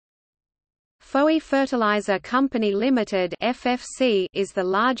Fauji Fertilizer Company Limited (FFC) is the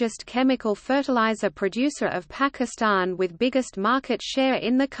largest chemical fertilizer producer of Pakistan with biggest market share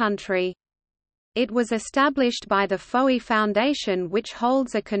in the country. It was established by the Fauji Foundation, which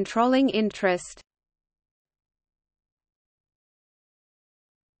holds a controlling interest.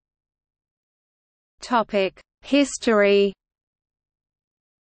 Topic: History.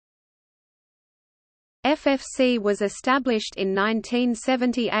 FFC was established in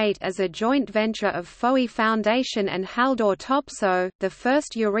 1978 as a joint venture of Fauji Foundation and Haldor Topsoe. The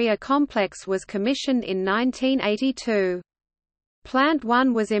first urea complex was commissioned in 1982. Plant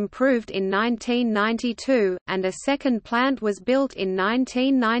 1 was improved in 1992, and a second plant was built in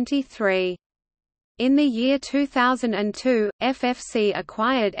 1993. In the year 2002, FFC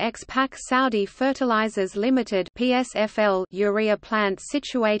acquired ex-Pak Saudi Fertilizers Limited (PSFL) urea plant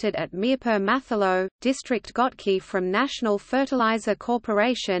situated at Mirpur Mathalo, District Gotki from National Fertilizer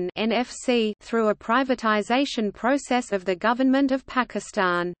Corporation (NFC) through a privatization process of the Government of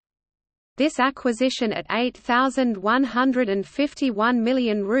Pakistan. This acquisition at 8,151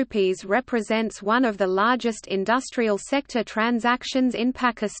 million rupees represents one of the largest industrial sector transactions in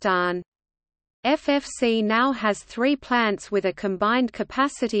Pakistan. FFC now has 3 plants with a combined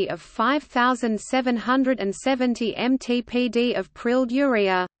capacity of 5,770 mtpd of prilled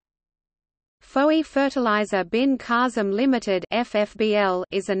urea. Fauji Fertilizer bin Qasim Limited (FFBL)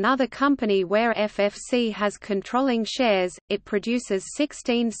 is another company where FFC has controlling shares. It produces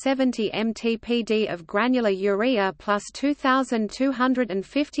 1670 mtpd of granular urea plus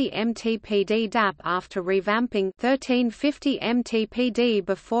 2250 mtpd DAP after revamping, 1350 mtpd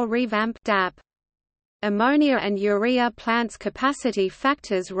before revamp DAP. Ammonia and urea plants' capacity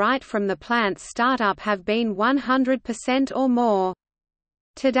factors right from the plant's startup have been 100% or more.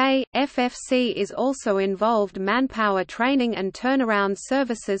 Today, FFC is also involved manpower training and turnaround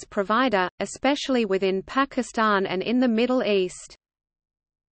services provider, especially within Pakistan and in the Middle East.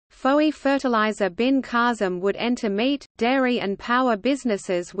 Fauji Fertilizer bin Qasim would enter meat, dairy and power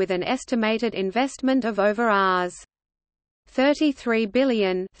businesses with an estimated investment of over Rs.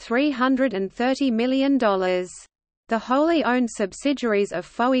 $33.33 billion. The wholly owned subsidiaries of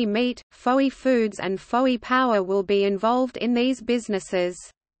Fauji Meat, Fauji Foods and Fauji Power will be involved in these businesses.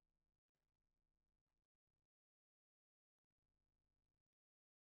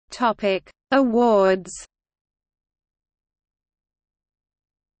 Topic: Awards.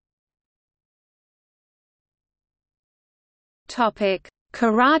 Topic: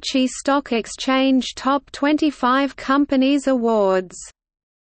 Karachi Stock Exchange Top 25 Companies Awards.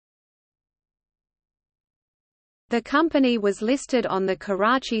 The company was listed on the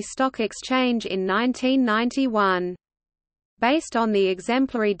Karachi Stock Exchange in 1991. Based on the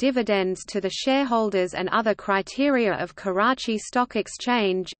exemplary dividends to the shareholders and other criteria of Karachi Stock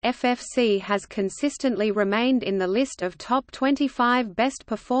Exchange, FFC has consistently remained in the list of top 25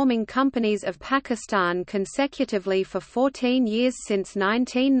 best-performing companies of Pakistan consecutively for 14 years since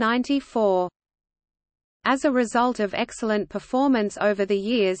 1994. As a result of excellent performance over the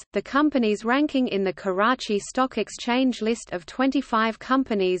years, the company's ranking in the Karachi Stock Exchange list of 25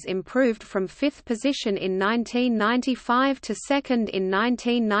 companies improved from 5th position in 1995 to 2nd in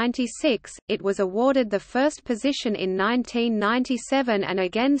 1996. It was awarded the first position in 1997 and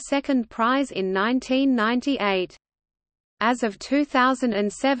again second prize in 1998. As of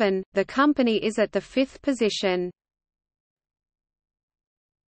 2007, the company is at the 5th position.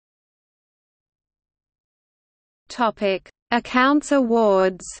 Topic: Accounts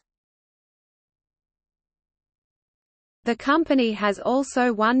Awards. The company has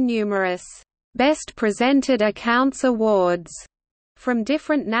also won numerous Best Presented Accounts Awards from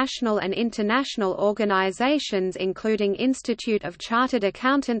different national and international organizations including Institute of Chartered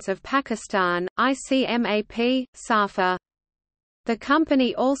Accountants of Pakistan, ICMAP, SAFA. The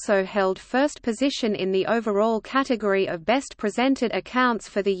company also held first position in the overall category of Best Presented Accounts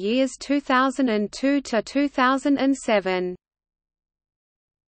for the years 2002 to 2007.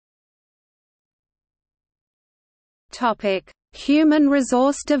 Topic: Human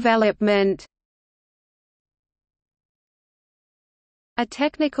Resource Development. A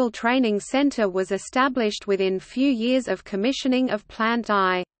technical training center was established within few years of commissioning of Plant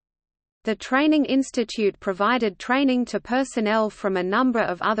I. The Training Institute provided training to personnel from a number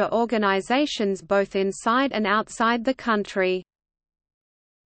of other organizations both inside and outside the country.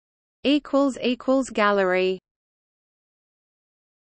 Gallery